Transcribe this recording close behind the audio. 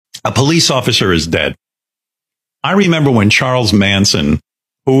A police officer is dead. I remember when Charles Manson,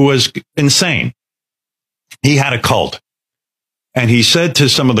 who was insane, he had a cult. And he said to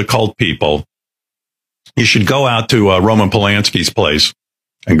some of the cult people, you should go out to Roman Polanski's place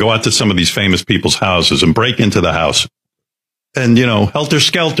and go out to some of these famous people's houses and break into the house. And, helter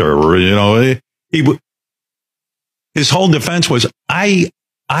skelter, or, his whole defense was, I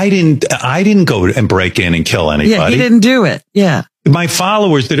didn't go and break in and kill anybody. Yeah, he didn't do it. Yeah. My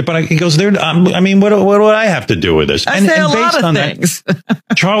followers did it, but he goes, what do I have to do with this? I say a lot of things.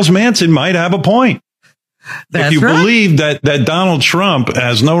 Charles Manson might have a point. That's if you right. believe that Donald Trump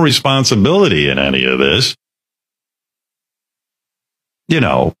has no responsibility in any of this,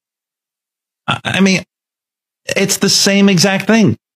 it's the same exact thing.